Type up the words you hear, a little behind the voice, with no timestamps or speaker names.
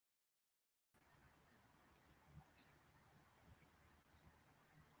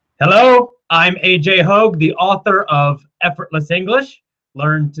Hello, I'm AJ Hoge, the author of Effortless English,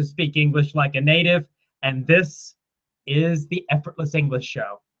 Learn to Speak English Like a Native, and this is the Effortless English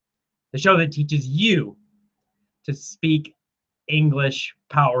Show, the show that teaches you to speak English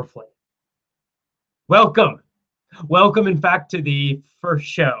powerfully. Welcome, in fact, to the first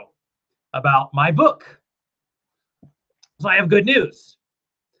show about my book. So I have good news.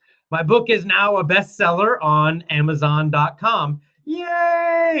 My book is now a bestseller on Amazon.com.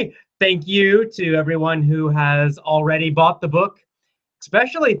 Yay! Thank you to everyone who has already bought the book.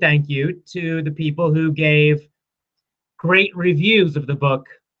 Especially thank you to the people who gave great reviews of the book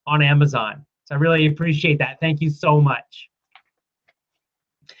on Amazon. So I really appreciate that. Thank you so much.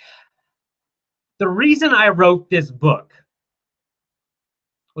 The reason I wrote this book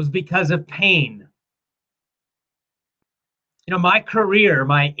was because of pain. You know, my career,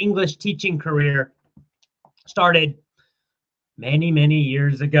 my English teaching career, started many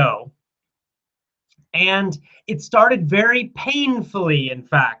years ago. And it started very painfully, in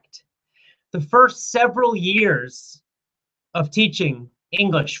fact. The first several years of teaching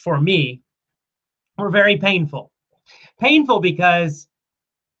English for me were very painful. Painful because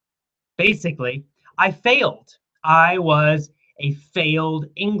basically I failed. I was a failed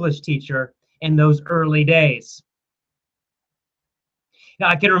English teacher in those early days. Now,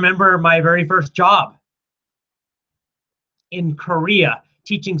 I can remember my very first job in Korea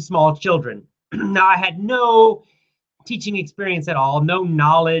teaching small children. Now, I had no teaching experience at all, no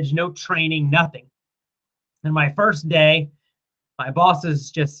knowledge, no training, nothing. And my first day, my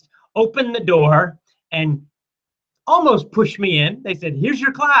bosses just opened the door and almost pushed me in. They said, "Here's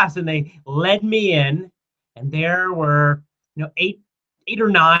your class," and they led me in. And there were, eight or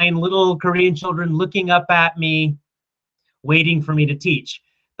nine little Korean children looking up at me, waiting for me to teach.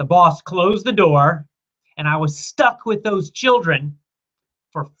 The boss closed the door, and I was stuck with those children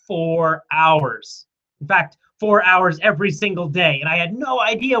for 4 hours. In fact, 4 hours every single day, and I had no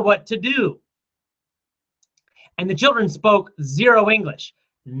idea what to do. And the children spoke zero English,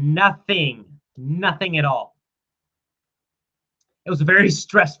 nothing at all. It was a very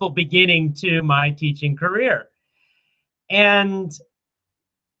stressful beginning to my teaching career. And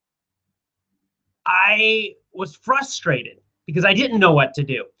I was frustrated because I didn't know what to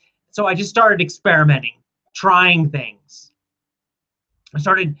do. So I just started experimenting, trying things. I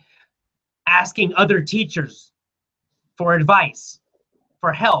started asking other teachers for advice,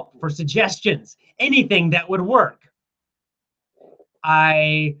 for help, for suggestions, anything that would work.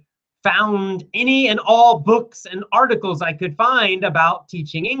 I found any and all books and articles I could find about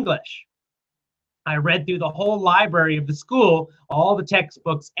teaching English. I read through the whole library of the school, all the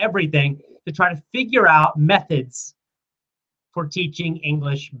textbooks, everything, to try to figure out methods for teaching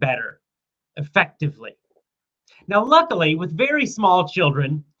English better, effectively. Now, luckily, with very small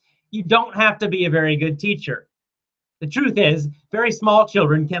children, you don't have to be a very good teacher. The truth is, very small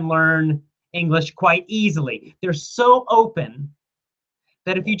children can learn English quite easily. They're so open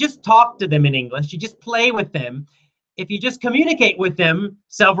that if you just talk to them in English, you just play with them, if you just communicate with them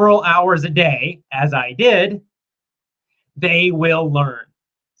several hours a day, as I did, they will learn.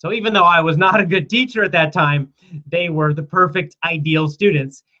 So even though I was not a good teacher at that time, they were the perfect ideal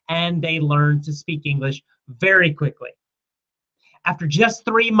students, and they learned to speak English very quickly. After just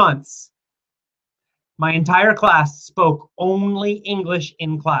 3 months, my entire class spoke only English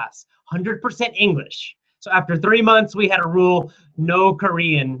in class, 100% English. So after 3 months, we had a rule, no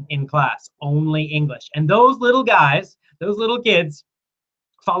Korean in class, only English. And those little guys, those little kids,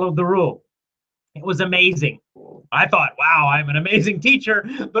 followed the rule. It was amazing. I thought, wow, I'm an amazing teacher.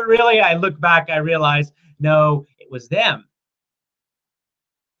 But really, I look back, I realized, no, it was them.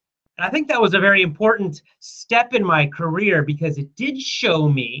 And I think that was a very important step in my career because it did show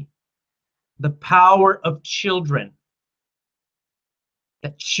me the power of children.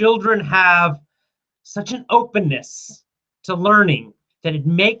 That children have such an openness to learning that it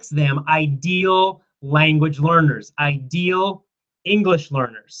makes them ideal language learners, ideal English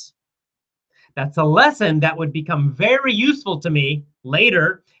learners. That's a lesson that would become very useful to me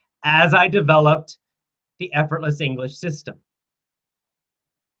later as I developed the Effortless English system.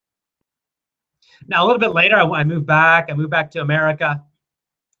 Now, a little bit later, I moved back to America.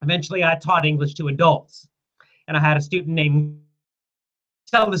 Eventually, I taught English to adults. And I had a student named,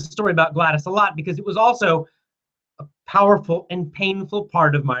 tell this story about Gladys a lot because it was also a powerful and painful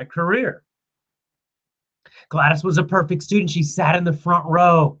part of my career. Gladys was a perfect student. She sat in the front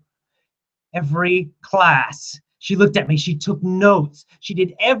row. Every class, she looked at me, she took notes, she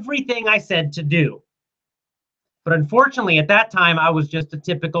did everything I said to do. But unfortunately, at that time, I was just a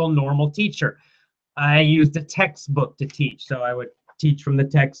typical normal teacher. I used a textbook to teach, so I would teach from the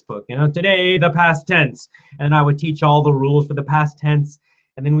textbook. You know, today the past tense, and I would teach all the rules for the past tense,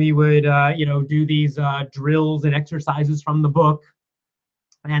 and then we would do these drills and exercises from the book,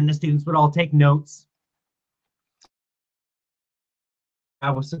 and the students would all take notes.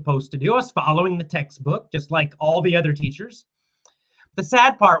 I was supposed to do. I was following the textbook, just like all the other teachers. The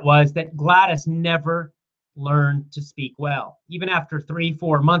sad part was that Gladys never learned to speak well. Even after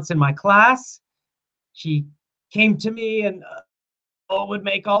 3-4 months in my class, she came to me and would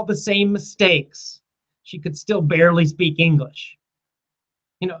make all the same mistakes. She could still barely speak English.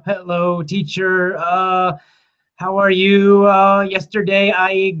 You know, hello, teacher. How are you? Yesterday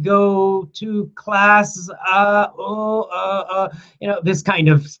I go to class. This kind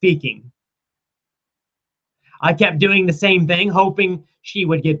of speaking. I kept doing the same thing, hoping she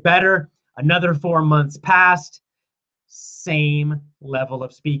would get better. Another 4 months passed. Same level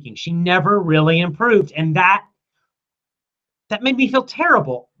of speaking. She never really improved. And that made me feel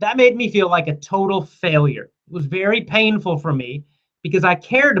terrible. That made me feel like a total failure. It was very painful for me because I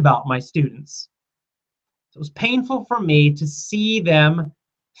cared about my students. It was painful for me to see them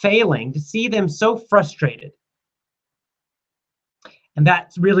failing, to see them so frustrated. And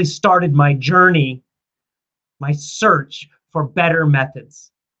that really started my journey, my search for better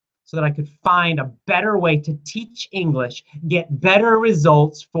methods so that I could find a better way to teach English, get better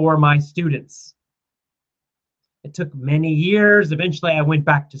results for my students. It took many years. Eventually, I went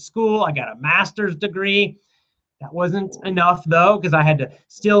back to school. I got a master's degree. That wasn't enough, though, because I had to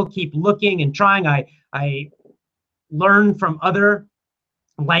still keep looking and trying. I learned from other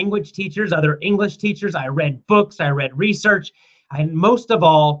language teachers, other English teachers. I read books. I read research. And most of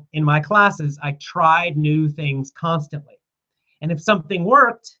all, in my classes, I tried new things constantly. And if something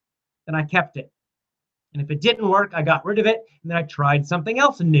worked, then I kept it. And if it didn't work, I got rid of it, and then I tried something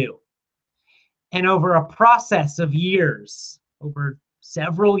else new. And over a process of years, over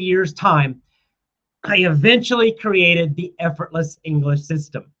several years' time, I eventually created the Effortless English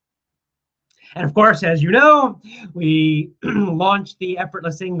system. And of course, as you know, we launched the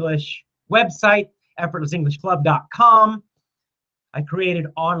Effortless English website, effortlessenglishclub.com. I created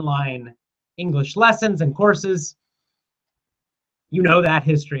online English lessons and courses. You know that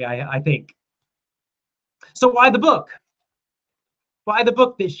history, I think. So why the book? Why the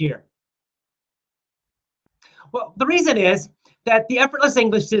book this year? Well, the reason is that the Effortless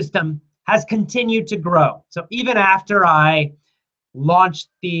English system has continued to grow. So even after I launched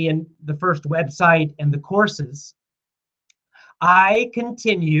the first website and the courses, I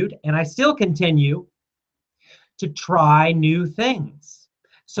continued, and I still continue, to try new things.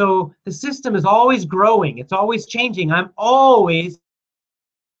 So the system is always growing. It's always changing. I'm always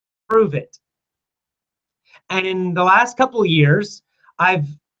improve it. And in the last couple of years, I've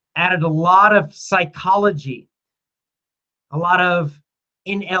added a lot of psychology, a lot of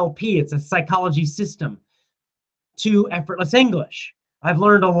NLP, it's a psychology system, to Effortless English. I've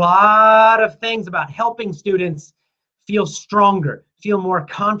learned a lot of things about helping students feel stronger, feel more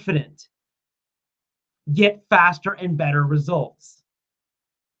confident, get faster and better results.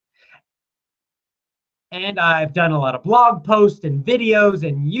 And I've done a lot of blog posts and videos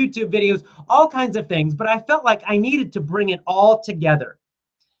and YouTube videos, all kinds of things, but I felt like I needed to bring it all together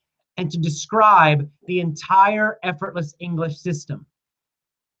and to describe the entire Effortless English system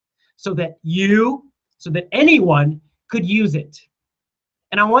so that anyone could use it.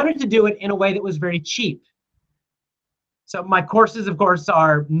 And I wanted to do it in a way that was very cheap. So my courses, of course,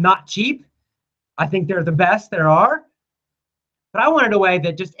 are not cheap. I think they're the best there are. But I wanted a way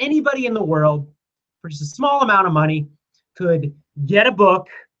that just anybody in the world, for just a small amount of money, could get a book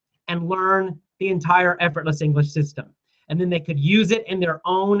and learn the entire Effortless English system. And then they could use it in their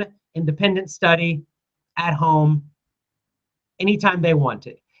own independent study at home anytime they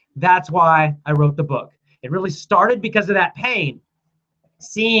wanted. That's why I wrote the book. It really started because of that pain,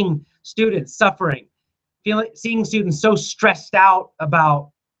 seeing students suffering, seeing students so stressed out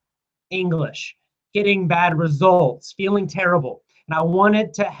about English, getting bad results, feeling terrible. And I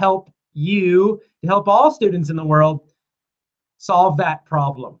wanted to help to help all students in the world solve that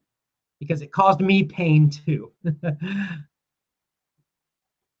problem because it caused me pain too.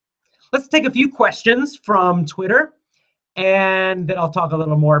 Let's take a few questions from Twitter, and then I'll talk a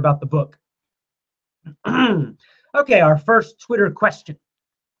little more about the book. Okay, our first Twitter question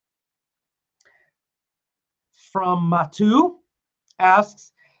from Matu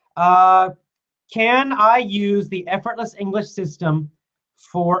asks, can I use the Effortless English system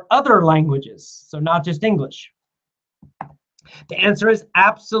for other languages, so not just English? The answer is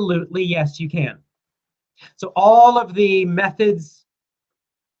absolutely yes, you can. So all of the methods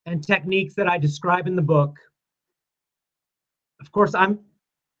and techniques that I describe in the book Of course, I'm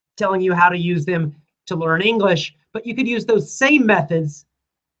telling you how to use them to learn English, but you could use those same methods,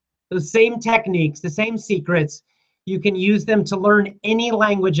 those same techniques, the same secrets. You can use them to learn any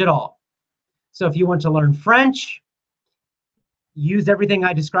language at all. So if you want to learn French, use everything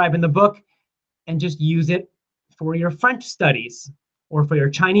I describe in the book and just use it for your French studies or for your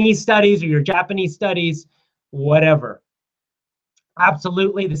Chinese studies or your Japanese studies, whatever.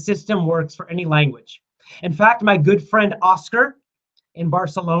 Absolutely, the system works for any language. In fact, my good friend Oscar in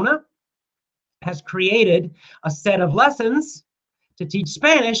Barcelona has created a set of lessons to teach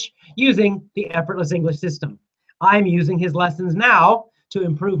Spanish using the Effortless English system. I'm using his lessons now to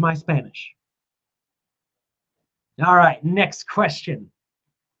improve my Spanish. All right, next question.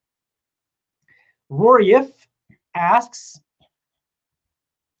 Roryif asks,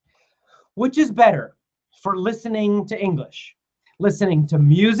 which is better for listening to English? Listening to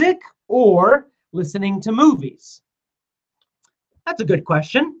music or listening to movies? That's a good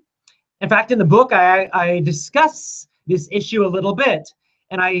question. In fact, in the book, I discuss this issue a little bit,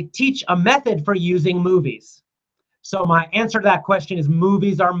 and I teach a method for using movies. So my answer to that question is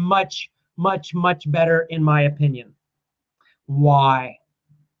movies are much, much, much better in my opinion. Why?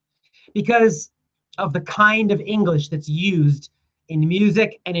 Because of the kind of English that's used in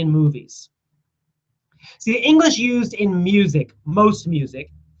music and in movies. See, the English used in music, most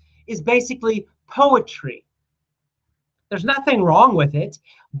music, is basically poetry. There's nothing wrong with it,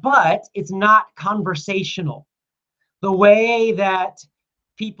 but it's not conversational. The way that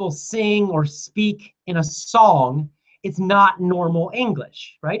people sing or speak in a song, it's not normal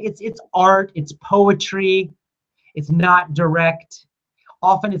English, right? It's art, it's poetry, it's not direct.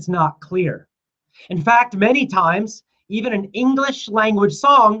 Often it's not clear. In fact, many times, even an English language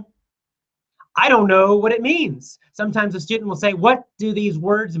song, I don't know what it means. Sometimes a student will say, what do these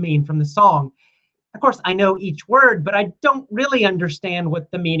words mean from the song? Of course, I know each word, but I don't really understand what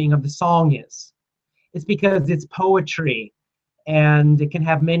the meaning of the song is. It's because it's poetry and it can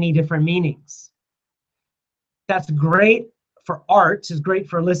have many different meanings. That's great for art, is great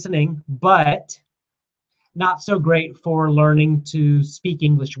for listening, but not so great for learning to speak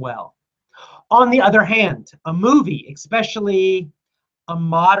English well. On the other hand, a movie, especially a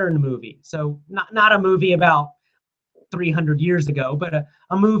modern movie, so not a movie about 300 years ago, but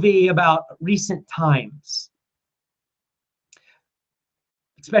a movie about recent times,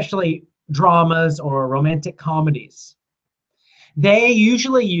 especially dramas or romantic comedies. They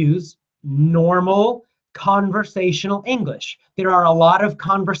usually use normal conversational English. There are a lot of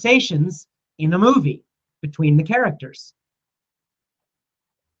conversations in a movie between the characters.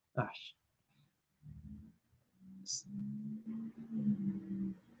 Gosh.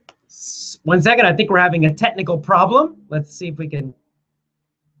 1 second, I think we're having a technical problem. Let's see if we can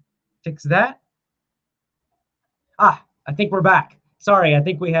fix that. I think we're back. Sorry, I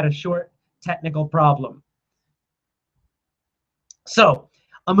think we had a short technical problem. So,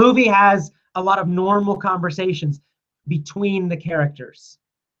 a movie has a lot of normal conversations between the characters.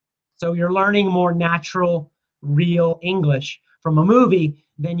 So you're learning more natural, real English from a movie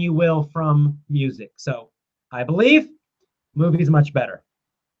than you will from music. So I believe movie is much better.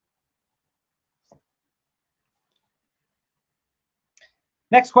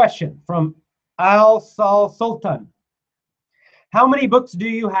 Next question from Al Sal Sultan. How many books do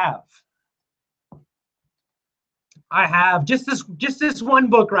you have? I have just this one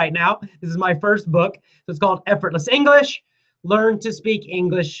book right now. This is my first book. It's called Effortless English, Learn to Speak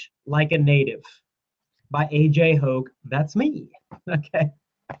English Like a Native by A.J. Hoge. That's me. Okay.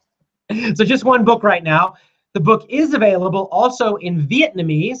 So just one book right now. The book is available also in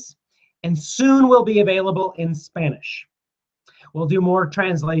Vietnamese and soon will be available in Spanish. We'll do more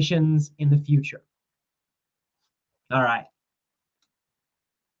translations in the future. All right.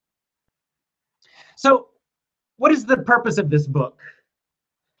 So what is the purpose of this book?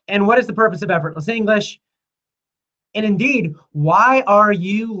 And what is the purpose of Effortless English? And indeed, why are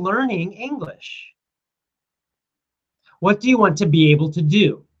you learning English? What do you want to be able to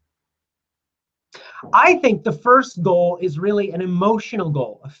do? I think the first goal is really an emotional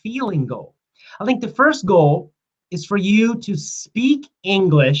goal, a feeling goal. I think the first goal is for you to speak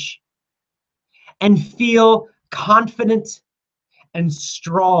English and feel confident and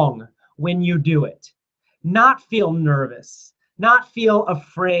strong when you do it. Not feel nervous, not feel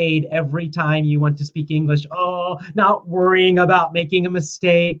afraid every time you want to speak English. Oh, not worrying about making a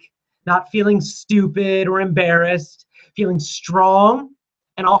mistake, not feeling stupid or embarrassed, feeling strong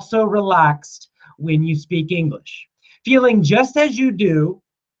and also relaxed when you speak English. Feeling just as you do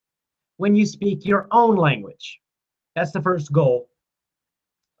when you speak your own language. That's the first goal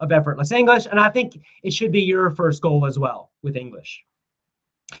of Effortless English, and I think it should be your first goal as well with English.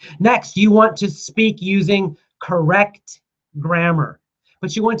 Next, you want to speak using correct grammar,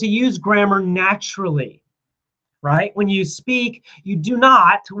 but you want to use grammar naturally, right? When you speak, you do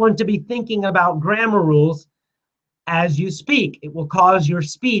not want to be thinking about grammar rules as you speak. It will cause your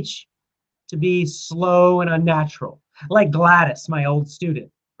speech to be slow and unnatural, like Gladys, my old student,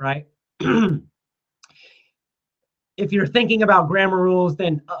 right? If you're thinking about grammar rules,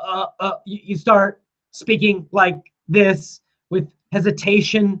 then you start speaking like this with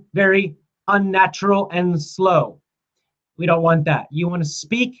hesitation, very unnatural and slow. We don't want that. You want to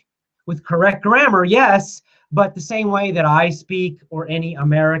speak with correct grammar, yes, but the same way that I speak, or any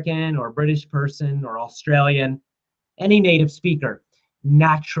American or British person or Australian, any native speaker,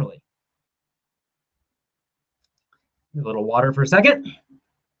 naturally. A little water for a second.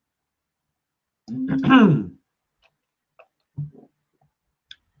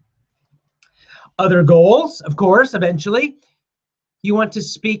 Other goals, of course, eventually, you want to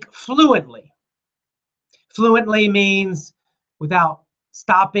speak fluently. Fluently means without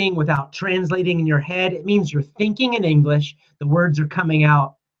stopping, without translating in your head. It means you're thinking in English. The words are coming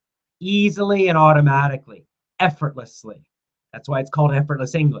out easily and automatically, effortlessly. That's why it's called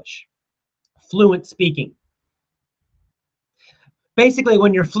Effortless English. Fluent speaking. Basically,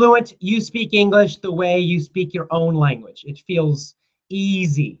 when you're fluent, you speak English the way you speak your own language. It feels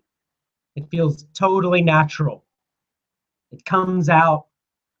easy. It feels totally natural. It comes out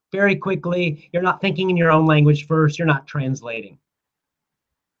very quickly. You're not thinking in your own language first. You're not translating.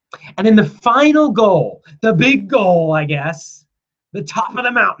 And then the final goal, the big goal, I guess, the top of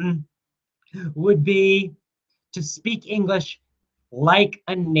the mountain, would be to speak English like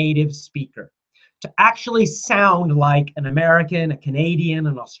a native speaker, to actually sound like an American, a Canadian,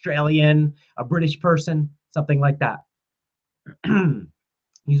 an Australian, a British person, something like that.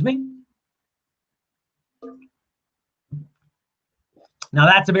 Excuse me. Now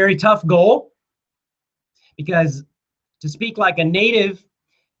that's a very tough goal, because to speak like a native,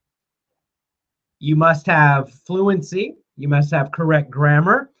 you must have fluency, you must have correct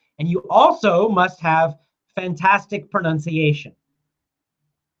grammar, and you also must have fantastic pronunciation.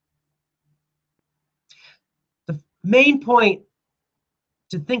 The main point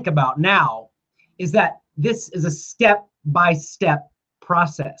to think about now is that this is a step-by-step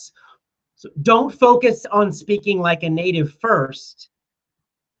process. So don't focus on speaking like a native first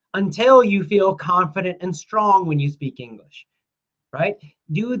until you feel confident and strong when you speak English, right?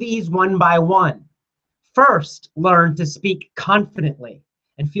 Do these one by one. First, learn to speak confidently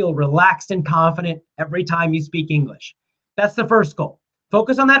and feel relaxed and confident every time you speak English. That's the first goal.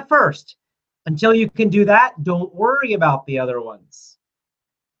 Focus on that first. Until you can do that, don't worry about the other ones.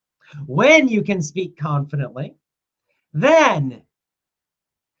 When you can speak confidently, then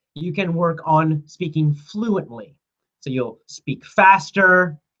you can work on speaking fluently. So you'll speak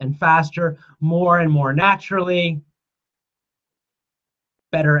faster and faster, more and more naturally,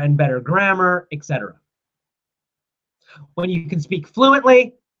 better and better grammar, etc. When you can speak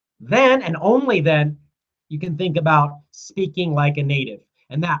fluently, then and only then you can think about speaking like a native.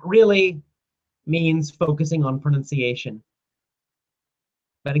 And that really means focusing on pronunciation.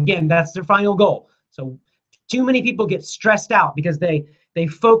 But again, that's their final goal. So too many people get stressed out because they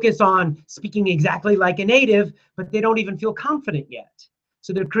focus on speaking exactly like a native, but they don't even feel confident yet.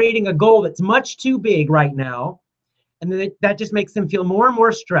 So they're creating a goal that's much too big right now, and that just makes them feel more and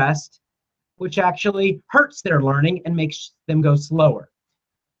more stressed, which actually hurts their learning and makes them go slower.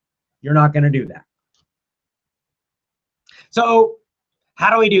 You're not going to do that. So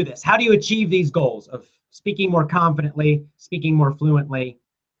how do we do this? How do you achieve these goals of speaking more confidently, speaking more fluently,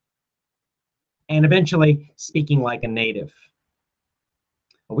 and eventually speaking like a native?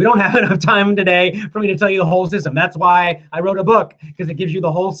 Well, we don't have enough time today for me to tell you the whole system. That's why I wrote a book, because it gives you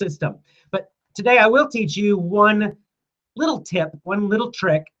the whole system. But today I will teach you one little tip, one little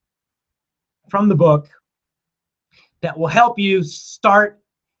trick from the book that will help you start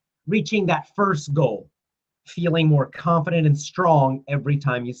reaching that first goal, feeling more confident and strong every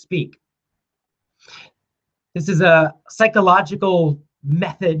time you speak. This is a psychological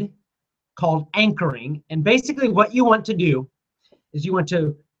method called anchoring. And basically what you want to do is you want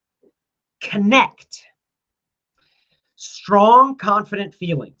to connect strong, confident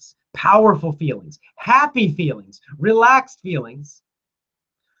feelings, powerful feelings, happy feelings, relaxed feelings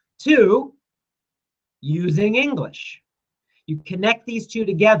to using English. You connect these two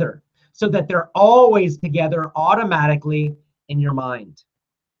together so that they're always together automatically in your mind.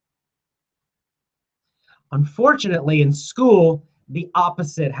 Unfortunately, in school, the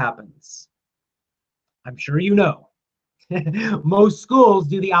opposite happens. I'm sure you know. Most schools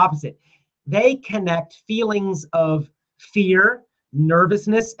do the opposite. They connect feelings of fear,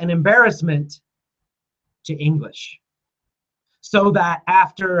 nervousness, and embarrassment to English. So that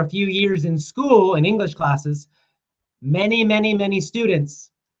after a few years in school, in English classes, many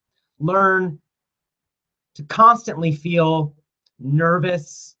students learn to constantly feel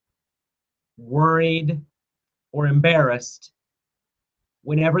nervous, worried, or embarrassed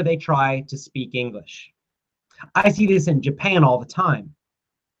whenever they try to speak English. I see this in Japan all the time.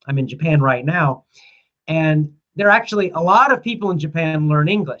 I'm in Japan right now, and there are actually a lot of people in Japan learn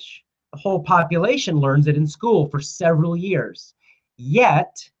English. The whole population learns it in school for several years.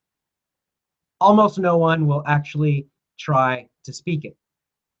 Yet, almost no one will actually try to speak it.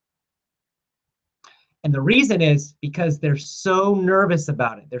 And the reason is because they're so nervous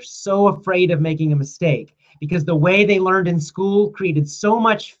about it. They're so afraid of making a mistake because the way they learned in school created so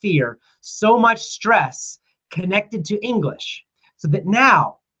much fear, so much stress connected to English, so that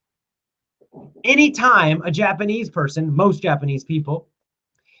now, anytime a Japanese person, most Japanese people,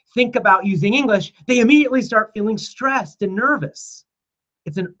 think about using English, they immediately start feeling stressed and nervous.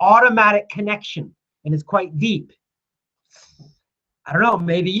 It's an automatic connection, and it's quite deep. I don't know,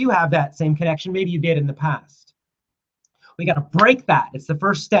 maybe you have that same connection. Maybe you did in the past. We got to break that. It's the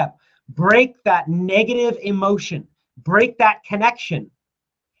first step. Break that negative emotion. Break that connection.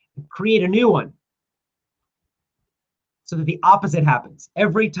 Create a new one so that the opposite happens.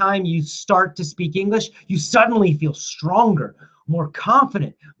 Every time you start to speak English, you suddenly feel stronger, more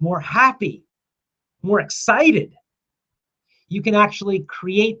confident, more happy, more excited. You can actually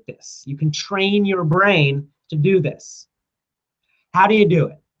create this. You can train your brain to do this. How do you do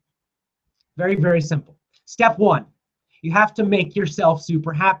it? Very simple. Step one, you have to make yourself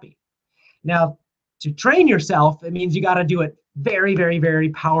super happy. Now, to train yourself, it means you got to do it very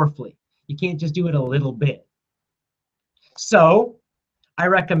powerfully. You can't just do it a little bit. So, I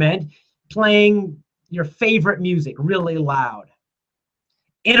recommend playing your favorite music really loud.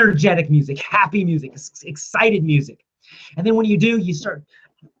 Energetic music, happy music, excited music. And then when you do, you start,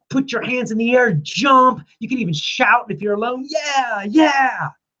 put your hands in the air, jump. You can even shout if you're alone. Yeah.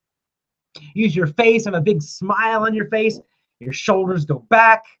 Use your face, have a big smile on your face. Your shoulders go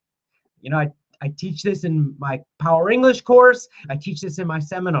back. You know, I teach this in my Power English course. I teach this in my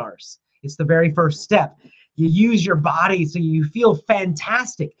seminars. It's the very first step. You use your body so you feel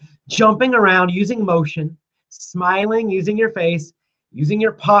fantastic. Jumping around, using motion, smiling, using your face, using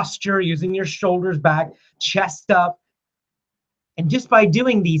your posture, using your shoulders back, chest up. And just by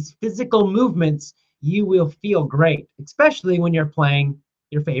doing these physical movements, you will feel great, especially when you're playing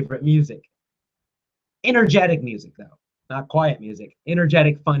your favorite music. Energetic music, though, not quiet music.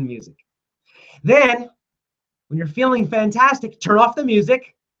 Energetic, fun music. Then, when you're feeling fantastic, turn off the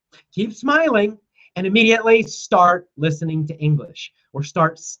music, keep smiling, and immediately start listening to English or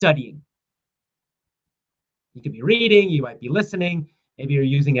start studying. You could be reading, you might be listening, maybe you're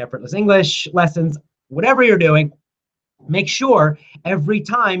using Effortless English lessons, whatever you're doing. Make sure every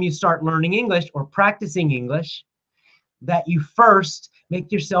time you start learning English or practicing English that you first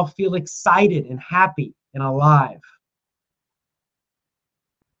make yourself feel excited and happy and alive.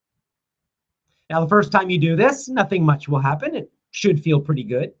 Now, the first time you do this, nothing much will happen. It should feel pretty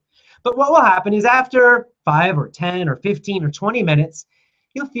good. But what will happen is after 5 or 10 or 15 or 20 minutes,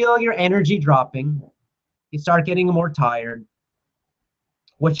 you'll feel your energy dropping. You start getting more tired.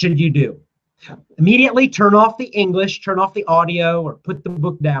 What should you do? Immediately turn off the English, turn off the audio, or put the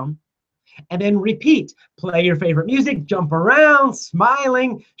book down, and then repeat. Play your favorite music, jump around,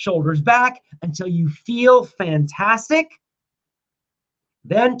 smiling, shoulders back until you feel fantastic.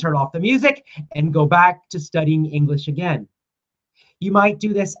 Then turn off the music and go back to studying English again. You might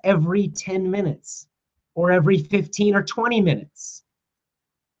do this every 10 minutes or every 15 or 20 minutes.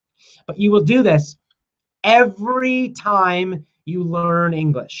 But you will do this every time you learn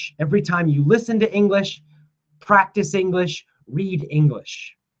English, every time you listen to English, practice English, read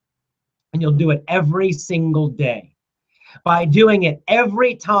English. And you'll do it every single day. By doing it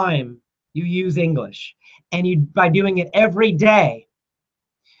every time you use English, and by doing it every day,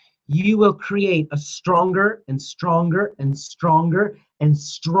 you will create a stronger and stronger and stronger and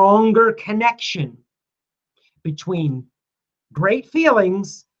stronger connection between great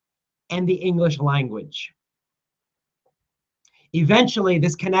feelings and the English language. Eventually,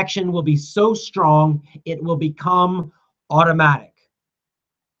 this connection will be so strong, it will become automatic.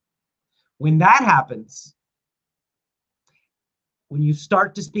 When that happens, when you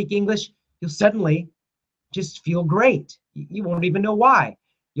start to speak English, you'll suddenly just feel great. You won't even know why.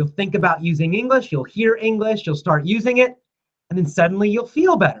 You'll think about using English, you'll hear English, you'll start using it, and then suddenly you'll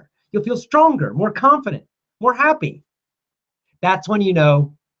feel better. You'll feel stronger, more confident, more happy. That's when you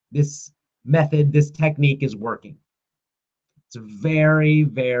know this method, this technique is working. It's very,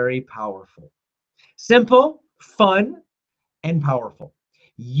 very powerful. Simple, fun, and powerful.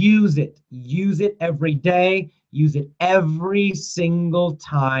 Use it. Use it every day. Use it every single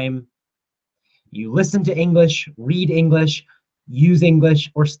time you listen to English, read English, use English,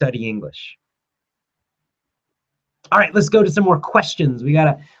 or study English. All right, let's go to some more questions. We got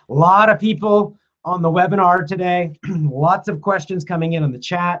a lot of people on the webinar today. Lots of questions coming in on the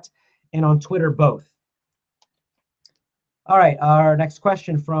chat and on Twitter both. All right, our next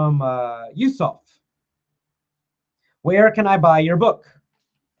question from Yusuf. Where can I buy your book?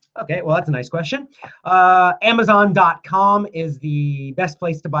 Okay, well, that's a nice question. Amazon.com is the best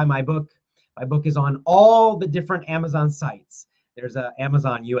place to buy my book. My book is on all the different Amazon sites. There's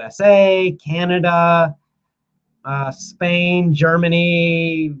Amazon USA, Canada, Spain,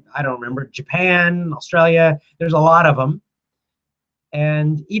 Germany, I don't remember, Japan, Australia. There's a lot of them.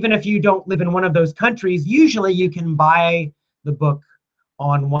 And even if you don't live in one of those countries, usually you can buy the book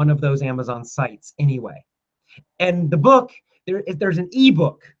on one of those Amazon sites anyway. And the book, there's an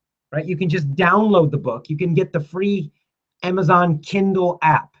ebook, right? You can just download the book. You can get the free Amazon Kindle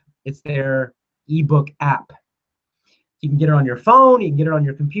app. It's their ebook app. You can get it on your phone. You can get it on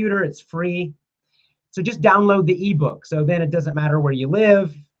your computer. It's free. So just download the ebook. So then it doesn't matter where you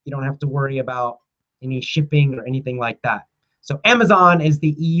live. You don't have to worry about any shipping or anything like that. So Amazon is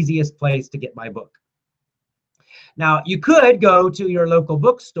the easiest place to get my book. Now, you could go to your local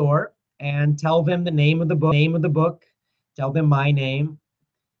bookstore and tell them the name of the book, tell them my name,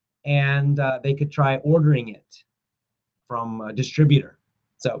 and they could try ordering it from a distributor.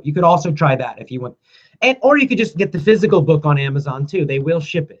 So you could also try that if you want. Or you could just get the physical book on Amazon too. They will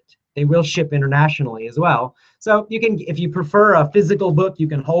ship it. They will ship internationally as well. So you can, if you prefer a physical book you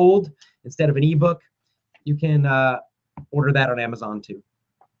can hold instead of an ebook, you can order that on Amazon too.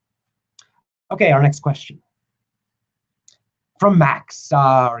 Okay, our next question. From Max,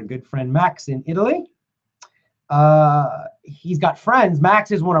 our good friend Max in Italy. He's got friends. Max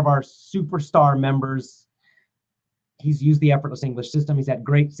is one of our superstar members. He's used the Effortless English system. He's had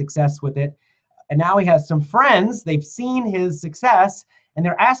great success with it. And now he has some friends. They've seen his success, and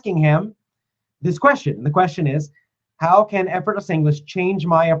they're asking him this question. And the question is, how can Effortless English change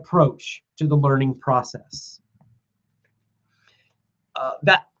my approach to the learning process?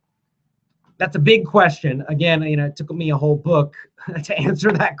 That's a big question. Again, it took me a whole book to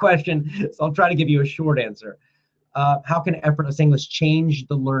answer that question, so I'll try to give you a short answer. How can Effortless English change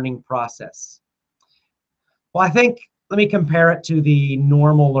the learning process? Well, I think, let me compare it to the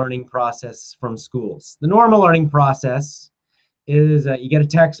normal learning process from schools. The normal learning process is you get a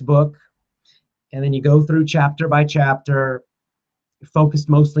textbook, and then you go through chapter by chapter, focused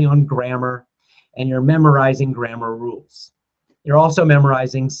mostly on grammar, and you're memorizing grammar rules. You're also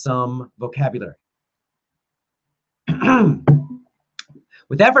memorizing some vocabulary.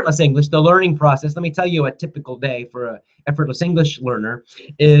 With Effortless English, the learning process, let me tell you a typical day for an Effortless English learner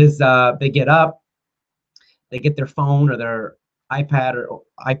is they get up, they get their phone or their iPad or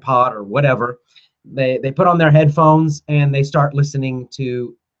iPod or whatever. They put on their headphones and they start listening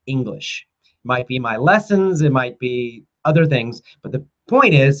to English. It might be my lessons, it might be other things, but the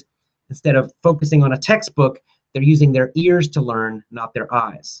point is, instead of focusing on a textbook, they're using their ears to learn, not their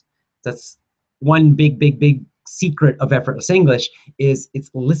eyes. That's one big secret of Effortless English, is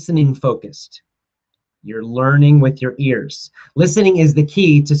it's listening focused. You're learning with your ears. Listening is the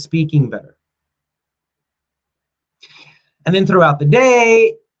key to speaking better. And then throughout the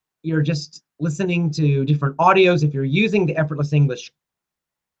day, you're just listening to different audios. If you're using the Effortless English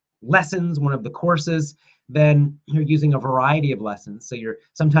lessons, one of the courses, then you're using a variety of lessons. So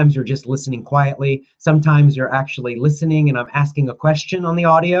sometimes you're just listening quietly. Sometimes you're actually listening and I'm asking a question on the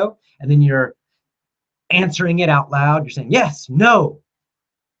audio, and then you're answering it out loud. You're saying yes, no,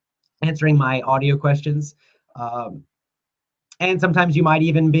 answering my audio questions. And sometimes you might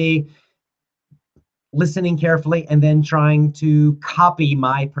even be listening carefully and then trying to copy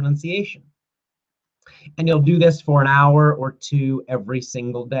my pronunciation. And you'll do this for an hour or two every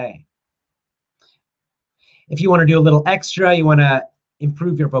single day. If you want to do a little extra, you want to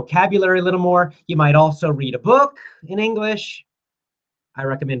improve your vocabulary a little more, you might also read a book in English. I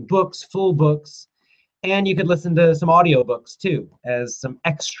recommend books, full books. And you could listen to some audiobooks too, as some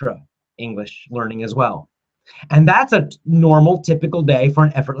extra English learning as well. And that's a normal, typical day for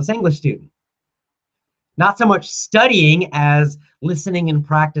an Effortless English student. Not so much studying as listening and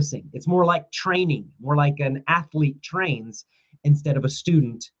practicing. It's more like training, more like an athlete trains instead of a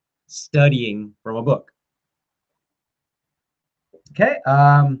student studying from a book. Okay,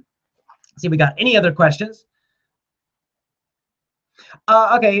 see, we got any other questions?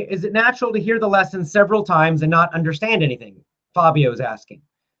 Okay, is it natural to hear the lesson several times and not understand anything? Fabio is asking.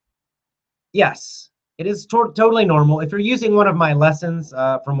 Yes, it is totally normal. If you're using one of my lessons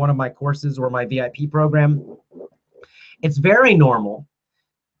from one of my courses or my VIP program, it's very normal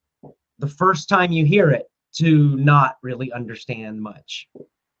the first time you hear it to not really understand much,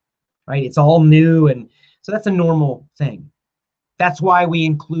 right? It's all new, and so that's a normal thing. That's why we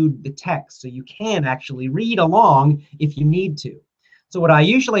include the text, so you can actually read along if you need to. So what I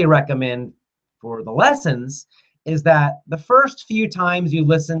usually recommend for the lessons is that the first few times you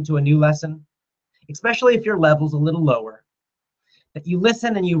listen to a new lesson, especially if your level's a little lower, that you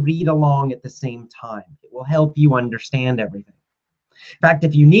listen and you read along at the same time. It will help you understand everything. In fact,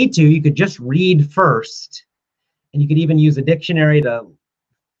 if you need to, you could just read first, and you could even use a dictionary to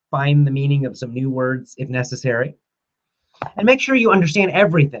find the meaning of some new words if necessary. And make sure you understand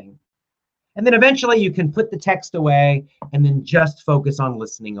everything. And then eventually you can put the text away and then just focus on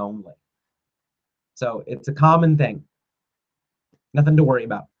listening only. So it's a common thing. Nothing to worry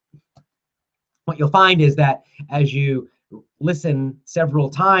about. What you'll find is that as you listen several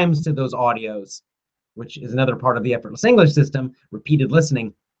times to those audios, which is another part of the Effortless English system, repeated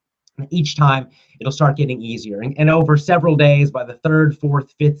listening, each time it'll start getting easier. And over several days, by the third,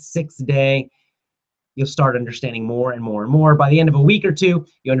 fourth, fifth, sixth day, you'll start understanding more and more and more. By the end of a week or two,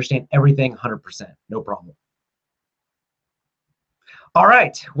 you understand everything 100%, no problem. All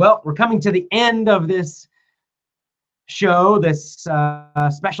right, well, we're coming to the end of this show, this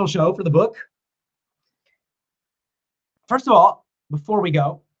special show for the book. First of all, before we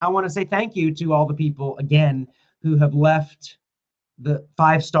go, I want to say thank you to all the people, again, who have left the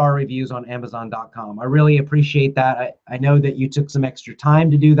 5-star reviews on Amazon.com. I really appreciate that. I know that you took some extra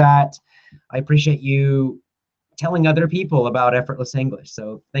time to do that. I appreciate you telling other people about Effortless English.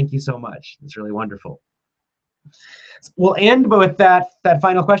 So thank you so much. It's really wonderful. We'll end with that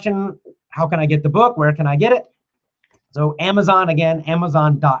final question. How can I get the book? Where can I get it? So Amazon, again,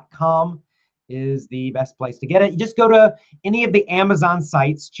 Amazon.com is the best place to get it. You just go to any of the Amazon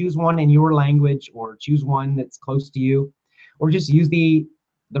sites, choose one in your language, or choose one that's close to you, or just use the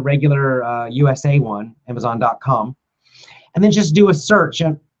regular USA one, Amazon.com, and then just do a search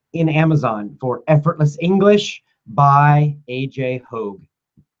in Amazon for Effortless English by A.J. Hoge.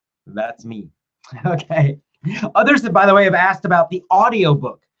 That's me. Okay. Others, by the way, have asked about the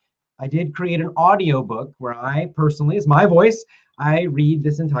audiobook. I did create an audiobook where I personally, as my voice, I read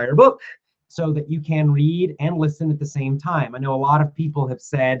this entire book so that you can read and listen at the same time. I know a lot of people have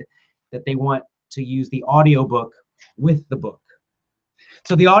said that they want to use the audiobook with the book.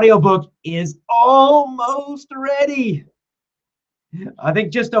 So the audiobook is almost ready. I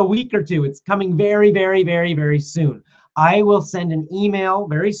think just a week or two. It's coming very, very, very, very soon. I will send an email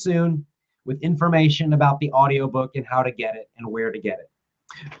very soon with information about the audiobook and how to get it and where to get it.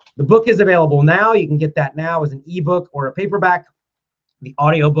 The book is available now. You can get that now as an ebook or a paperback. The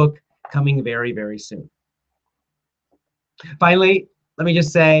audiobook coming very, very soon. Finally, let me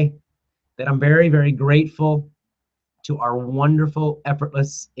just say that I'm very, very grateful to our wonderful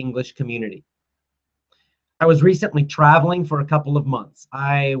Effortless English community. I was recently traveling for a couple of months.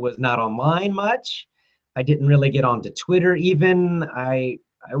 I was not online much. I didn't really get onto Twitter even. I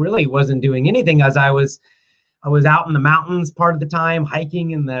really wasn't doing anything as I was out in the mountains part of the time,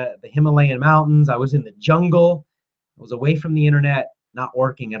 hiking in the Himalayan mountains. I was in the jungle. I was away from the internet, not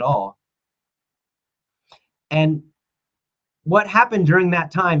working at all. And what happened during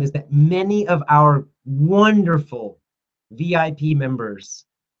that time is that many of our wonderful VIP members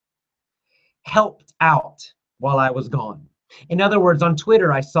helped out while I was gone. In other words, on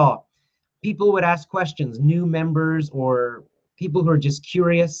Twitter, I saw people would ask questions, new members or people who are just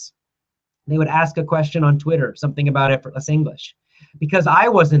curious. They would ask a question on Twitter, something about Effortless English. Because I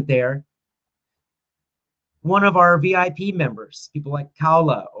wasn't there, one of our VIP members, people like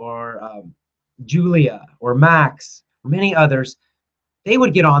Kaula or Julia or Max, or many others, they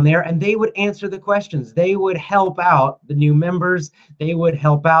would get on there and they would answer the questions. They would help out the new members. They would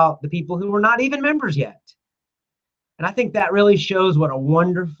help out the people who were not even members yet. And I think that really shows what a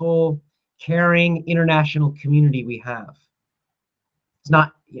wonderful, caring, international community we have. It's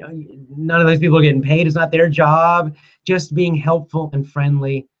not, none of those people are getting paid. It's not their job, just being helpful and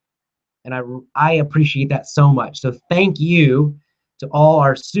friendly. And I appreciate that so much. So thank you to all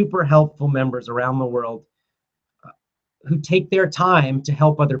our super helpful members around the world who take their time to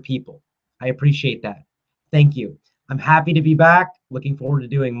help other people. I appreciate that. Thank you. I'm happy to be back. Looking forward to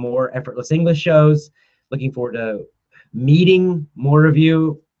doing more Effortless English shows. Looking forward to meeting more of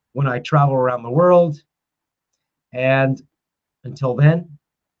you when I travel around the world. And until then,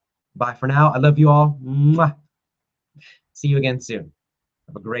 bye for now. I love you all. Mwah. See you again soon.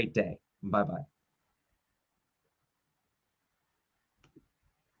 Have a great day. Bye-bye.